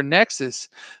qualify for a nexus?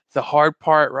 The hard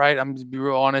part, right? I'm going to be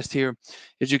real honest here,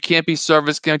 is you can't be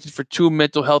service connected for 2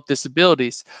 mental health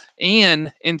disabilities.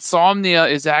 And insomnia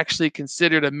is actually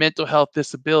considered a mental health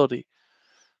disability.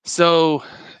 So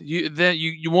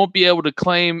you won't be able to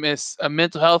claim as a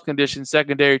mental health condition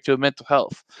secondary to a mental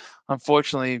health,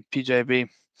 unfortunately, PJB.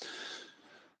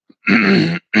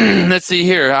 Let's see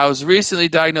here. I was recently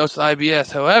diagnosed with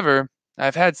IBS. However,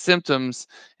 I've had symptoms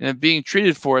and am being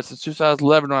treated for it since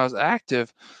 2011 when I was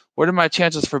active. What are my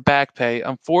chances for back pay?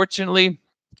 Unfortunately,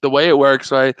 the way it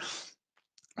works, right,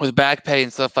 with back pay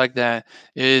and stuff like that,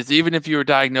 is even if you were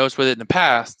diagnosed with it in the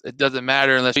past, it doesn't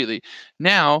matter unless completely.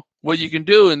 Now, what you can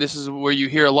do, and this is where you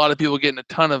hear a lot of people getting a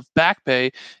ton of back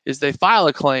pay, is they file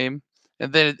a claim,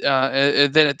 and then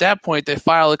at that point they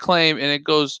file a claim, and it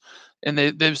goes, and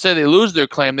they say they lose their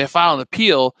claim, they file an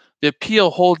appeal. The appeal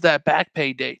holds that back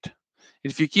pay date.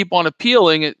 If you keep on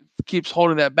appealing, it keeps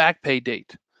holding that back pay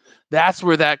date. That's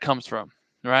where that comes from,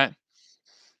 right?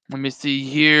 Let me see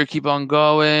here. Keep on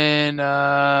going.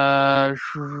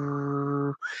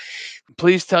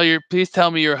 Please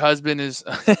tell me your husband is.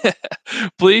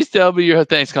 Please tell me your.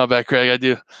 Thanks, come back, Craig. I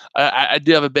do. I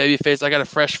do have a baby face. I got a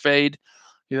fresh fade.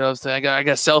 You know what I'm saying? I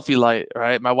got a selfie light,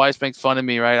 right? My wife makes fun of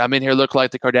me, right? I'm in here looking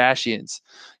like the Kardashians.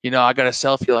 I got a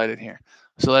selfie light in here.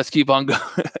 So let's keep on going.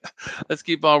 Let's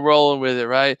keep on rolling with it,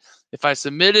 right? If I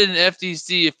submitted an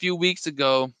FDC a few weeks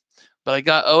ago, but I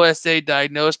got OSA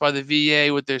diagnosed by the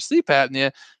VA with their sleep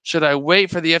apnea, should I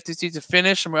wait for the FTC to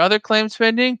finish my other claims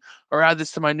pending or add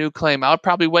this to my new claim? I would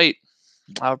probably wait,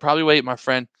 my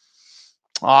friend.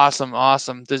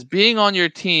 Awesome. Does being on your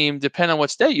team depend on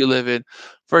what state you live in?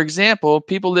 For example,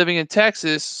 people living in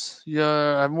Texas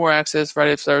have more access,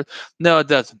 right? No, it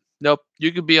doesn't. Nope.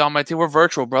 You could be on my team. We're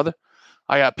virtual, brother.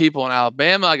 I got people in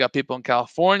Alabama. I got people in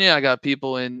California. I got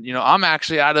people in, I'm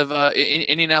actually out of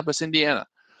Indianapolis, Indiana.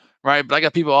 Right, but I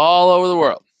got people all over the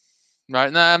world,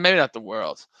 right? Nah, maybe not the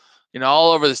world,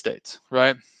 all over the states,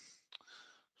 right?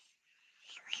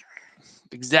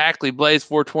 Exactly, Blaze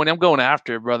 420. I'm going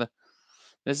after it, brother.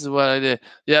 This is what I did.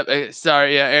 Yep.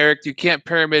 Sorry, yeah, Eric, you can't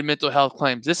pyramid mental health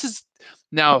claims. This is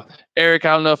now, Eric.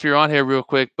 I don't know if you're on here real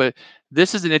quick, but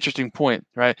this is an interesting point,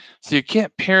 right? So you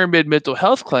can't pyramid mental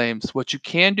health claims. What you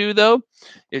can do though,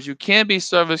 is you can be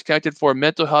service connected for a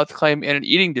mental health claim and an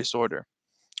eating disorder,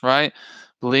 right?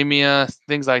 Bulimia,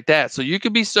 things like that. So you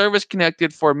could be service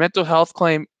connected for a mental health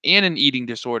claim and an eating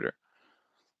disorder,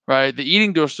 right? The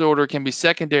eating disorder can be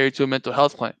secondary to a mental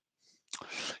health claim.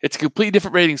 It's a completely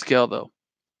different rating scale though.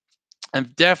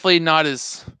 And definitely not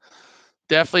as 10,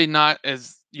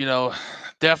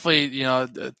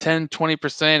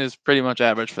 20% is pretty much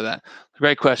average for that.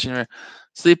 Great question.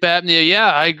 Sleep apnea.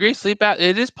 Yeah, I agree. Sleep apnea.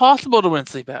 It is possible to win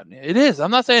sleep apnea. It is.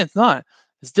 I'm not saying it's not.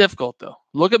 It's difficult though.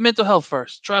 Look at mental health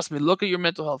first. Trust me. Look at your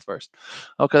mental health first.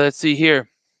 Okay, let's see here.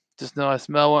 Just know I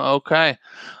smell one. Okay.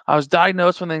 I was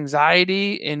diagnosed with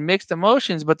anxiety and mixed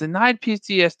emotions, but denied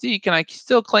PTSD. Can I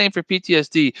still claim for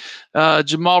PTSD?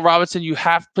 Jamal Robinson,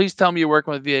 please tell me you're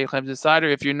working with VA Claims Insider.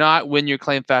 If you're not,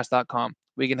 winyourclaimfast.com.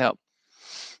 We can help.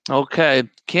 Okay.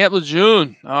 Camp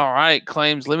Lejeune. All right.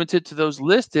 Claims limited to those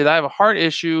listed. I have a heart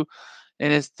issue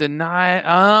and it's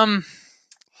denied.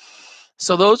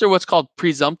 So those are what's called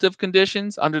presumptive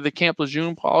conditions under the Camp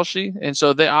Lejeune policy. And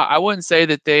so I wouldn't say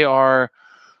that they are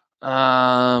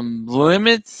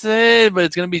limited, but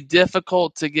it's going to be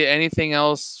difficult to get anything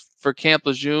else for Camp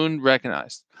Lejeune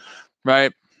recognized,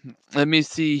 right? Let me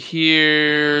see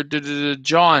here.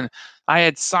 John, I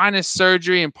had sinus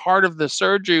surgery, and part of the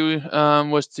surgery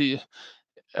was to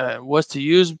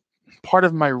use part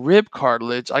of my rib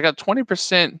cartilage. I got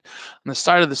 20% on the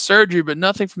side of the surgery, but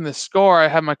nothing from the scar. I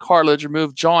had my cartilage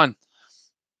removed. John,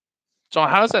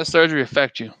 how does that surgery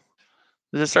affect you?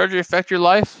 Does the surgery affect your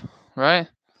life? Right?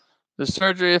 Does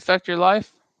surgery affect your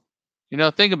life?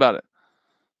 Think about it.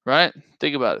 Right?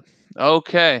 Think about it.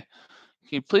 Okay.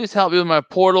 Can you please help me with my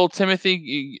portal,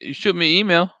 Timothy? You shoot me an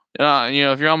email.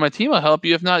 If you're on my team, I'll help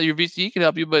you. If not, your VCE can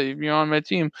help you. But if you're on my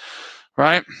team,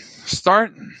 right?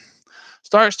 Starting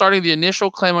the initial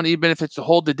claim on e-benefits to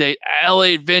hold the date.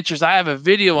 L8 Ventures. I have a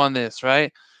video on this,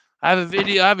 right? I have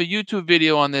a YouTube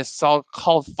video on this. It's all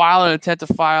called File and Intent to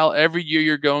File. Every year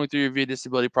you're going through your VA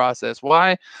disability process.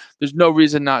 Why? There's no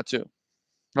reason not to,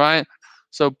 right?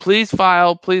 So please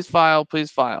file, please file,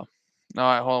 please file. All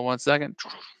right, hold on one second.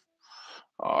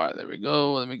 All right, there we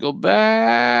go. Let me go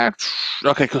back.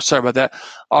 Okay, cool. Sorry about that.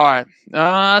 All right.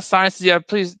 Science, yeah,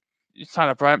 please sign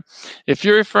up, right? If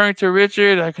you're referring to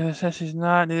Richard, I can assess he's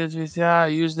not. Neither is I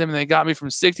used them and they got me from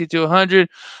 60 to 100.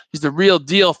 He's the real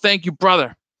deal. Thank you,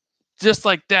 brother. Just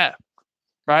like that,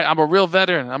 right? I'm a real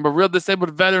veteran. I'm a real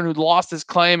disabled veteran who lost his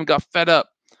claim and got fed up.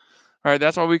 All right,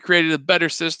 that's why we created a better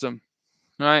system,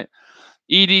 right?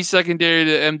 ED secondary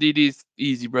to MDD is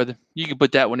easy, brother. You can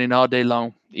put that one in all day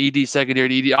long. ED secondary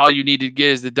to ED. All you need to get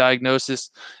is the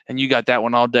diagnosis, and you got that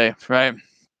one all day, right?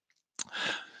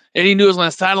 Any news on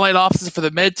the satellite offices for the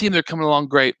med team? They're coming along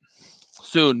great.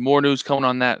 Soon. More news coming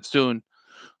on that soon.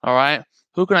 All right.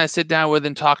 Who can I sit down with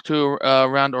and talk to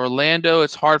around Orlando?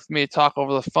 It's hard for me to talk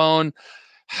over the phone.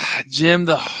 Jim,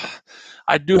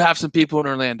 I do have some people in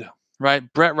Orlando, right?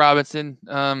 Brett Robinson.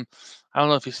 I don't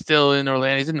know if he's still in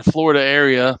Orlando. He's in the Florida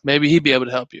area. Maybe he'd be able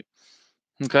to help you.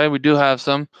 Okay, we do have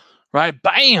some, right?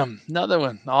 Bam! Another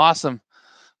one. Awesome.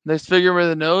 Next figure with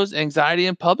the nose. Anxiety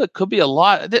in public could be a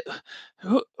lot.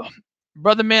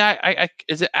 Brother, man,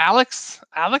 is it Alex?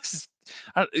 Alex is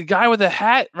a guy with a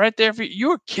hat right there for you. You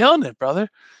were killing it, brother.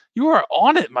 You are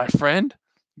on it, my friend.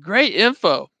 Great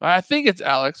info. I think it's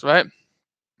Alex, right?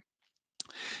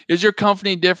 Is your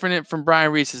company different from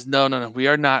Brian Reese's? No. We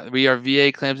are not. We are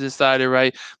VA Claims Insider,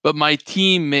 right? But my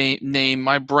team name,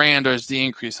 my brand is the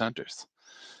Increase Hunters,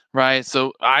 right?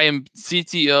 So I am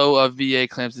CTO of VA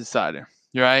Claims Insider,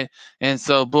 right? And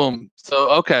so, boom. So,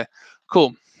 okay,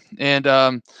 cool. And,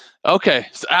 okay.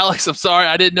 So, Alex, I'm sorry.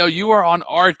 I didn't know you are on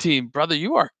our team, brother.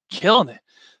 You are killing it.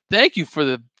 Thank you for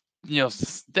the,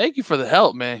 thank you for the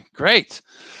help, man. Great.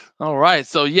 All right.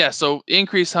 So yeah, so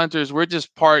Increase Hunters, we're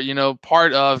just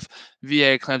part of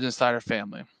VA Claims Insider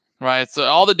family, right? So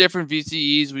all the different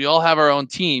VCEs, we all have our own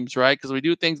teams, right? Because we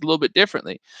do things a little bit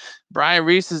differently. Brian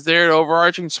Reese is there to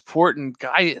overarching support and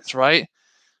guidance, right?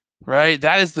 Right.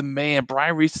 That is the man.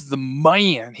 Brian Reese is the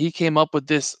man. He came up with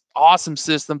this awesome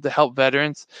system to help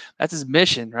veterans. That's his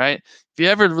mission, right? If you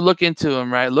ever look into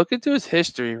him, right, look into his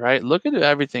history, right? Look into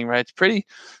everything, right? It's pretty,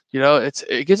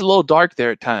 it gets a little dark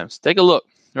there at times. Take a look.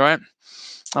 All right.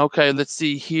 Okay, let's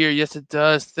see here. Yes, it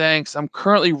does. Thanks. I'm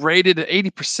currently rated at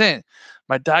 80%.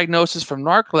 My diagnosis from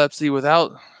narcolepsy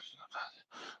without.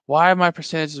 Why my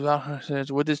percentage without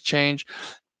percentage? Would this change?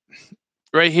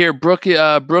 Right here,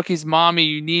 Brookie's mommy.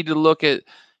 You need to look at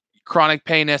chronic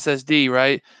pain SSD.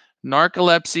 Right.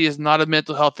 Narcolepsy is not a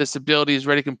mental health disability. It's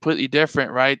really completely different.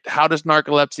 Right. How does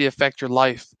narcolepsy affect your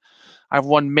life? I've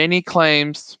won many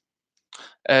claims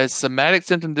as somatic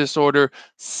symptom disorder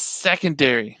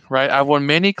secondary, right? I've won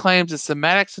many claims as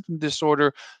somatic symptom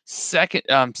disorder secondary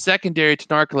to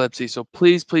narcolepsy. So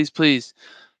please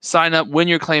sign up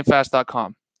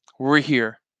winyourclaimfast.com. We're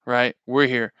here, right? We're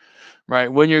here, right?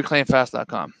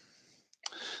 winyourclaimfast.com.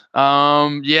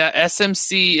 Yeah,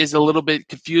 SMC is a little bit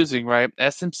confusing, right?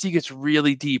 SMC gets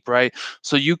really deep, right?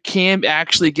 So you can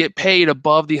actually get paid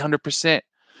above the 100%.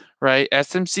 Right?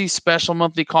 SMC special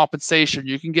monthly compensation,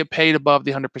 you can get paid above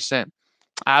the 100%.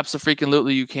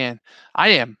 Absolutely, you can.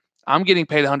 I'm getting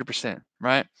paid 100%,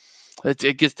 right?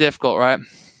 It gets difficult, right?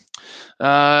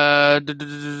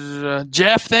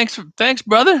 Jeff, thanks,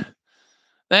 brother.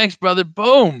 Thanks, brother.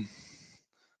 Boom.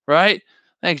 Right?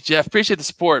 Thanks, Jeff. Appreciate the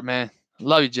support, man.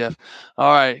 Love you, Jeff.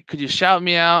 All right. Could you shout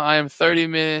me out? I am 30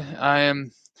 minutes,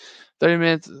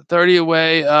 30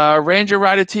 away. Ranger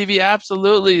Rider TV.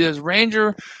 Absolutely. There's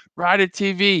Ranger Rider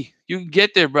TV. You can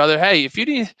get there, brother. Hey, if you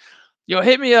need,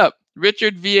 hit me up.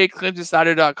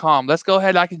 RichardVAClaimsinsider.com. Let's go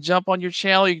ahead. I can jump on your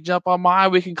channel. You can jump on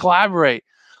mine. We can collaborate.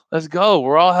 Let's go.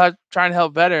 We're all trying to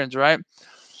help veterans, right?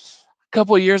 A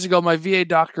couple of years ago, my VA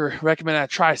doctor recommended I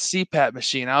try a CPAP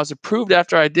machine. I was approved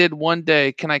after I did one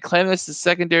day. Can I claim this as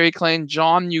secondary claim?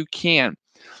 John, you can.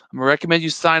 I'm going to recommend you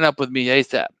sign up with me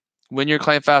ASAP.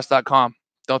 WinYourClaimFast.com.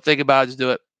 Don't think about it. Just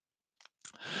do it.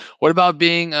 What about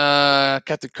being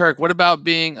Captain Kirk? What about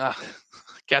being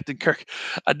Captain Kirk?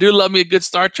 I do love me a good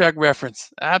Star Trek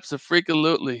reference.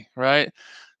 Absolutely, right?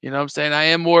 You know what I'm saying? I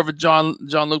am more of a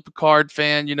Jean-Luc Picard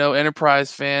fan,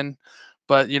 Enterprise fan.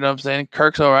 But, you know what I'm saying?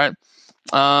 Kirk's all right.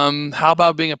 How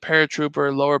about being a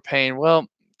paratrooper, lower pain? Well,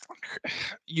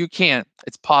 you can.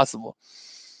 It's possible,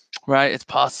 right? It's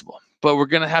possible. But we're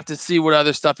going to have to see what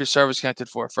other stuff you're service connected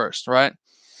for first, right?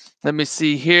 Let me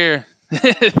see here.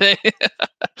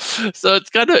 So it's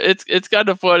kind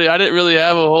of funny. I didn't really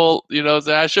have a whole,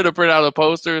 I should have printed out a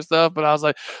poster and stuff, but I was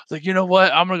like, you know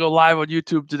what? I'm going to go live on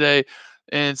YouTube today.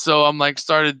 And so I'm like,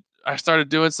 I started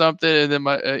doing something, and then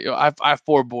I have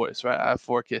 4 boys, right? I have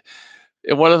 4 kids.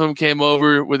 And one of them came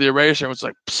over with the eraser and was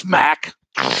like, smack.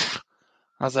 I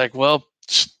was like, well,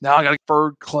 now I got a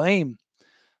deferred claim.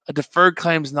 A deferred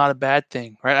claim is not a bad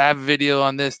thing, right? I have a video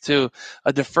on this too.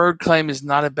 A deferred claim is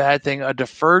not a bad thing. A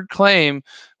deferred claim,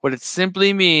 what it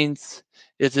simply means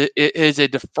is a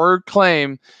deferred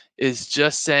claim is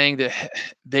just saying that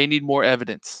they need more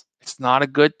evidence. It's not a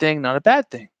good thing, not a bad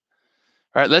thing.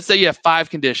 All right, let's say you have 5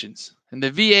 conditions, and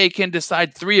the VA can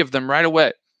decide 3 of them right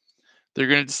away. They're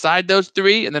going to decide those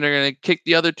 3, and then they're going to kick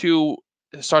the other 2,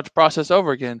 start the process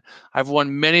over again. I've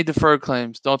won many deferred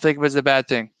claims. Don't think of it as a bad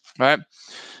thing, right?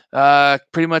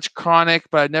 Pretty much chronic,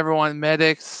 but I never want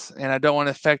medics, and I didn't want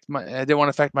to affect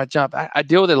my jump. I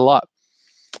deal with it a lot.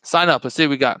 Sign up. Let's see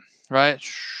what we got, right?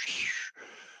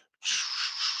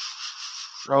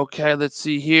 Okay, let's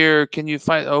see here. Can you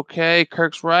fight? Okay,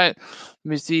 Kirk's right. Let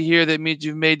me see here. That means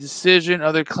you've made decision.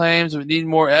 Other claims, we need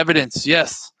more evidence.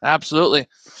 Yes, absolutely.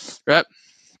 Right.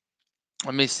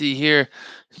 Let me see here.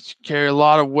 Carry a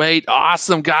lot of weight.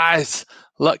 Awesome, guys.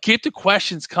 Look, keep the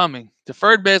questions coming.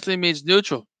 Deferred basically means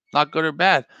neutral, not good or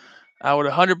bad. I would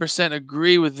 100%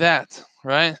 agree with that,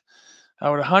 right? I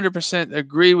would 100%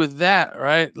 agree with that,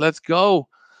 right? Let's go.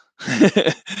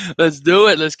 Let's do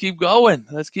it. Let's keep going.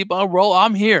 Let's keep on roll.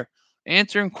 I'm here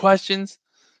answering questions,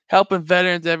 helping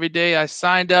veterans every day. I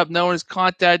signed up. No one has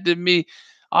contacted me.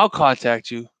 I'll contact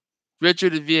you.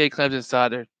 Richard at VA Claims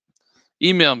Insider.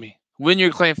 Email me.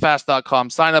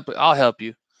 WinYourClaimFast.com. Sign up. I'll help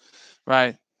you.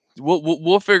 Right.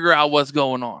 We'll figure out what's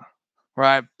going on.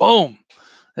 Right. Boom.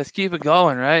 Let's keep it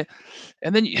going. Right.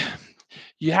 And then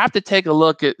you have to take a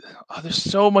look at, there's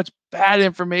so much bad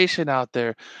information out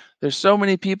there. There's so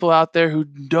many people out there who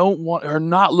are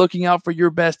not looking out for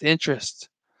your best interest,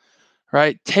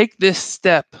 right? Take this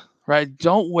step, right?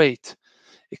 Don't wait.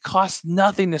 It costs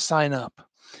nothing to sign up.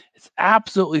 It's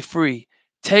absolutely free.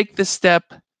 Take the step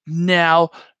now.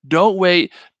 Don't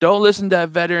wait. Don't listen to that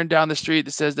veteran down the street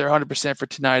that says they're 100% for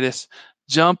tinnitus.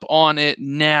 Jump on it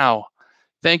now.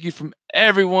 Thank you from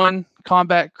everyone.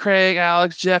 Combat Craig,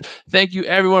 Alex, Jeff. Thank you,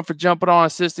 everyone, for jumping on,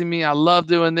 assisting me. I love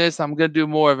doing this. I'm going to do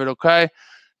more of it, okay?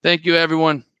 Thank you,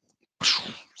 everyone.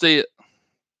 See you.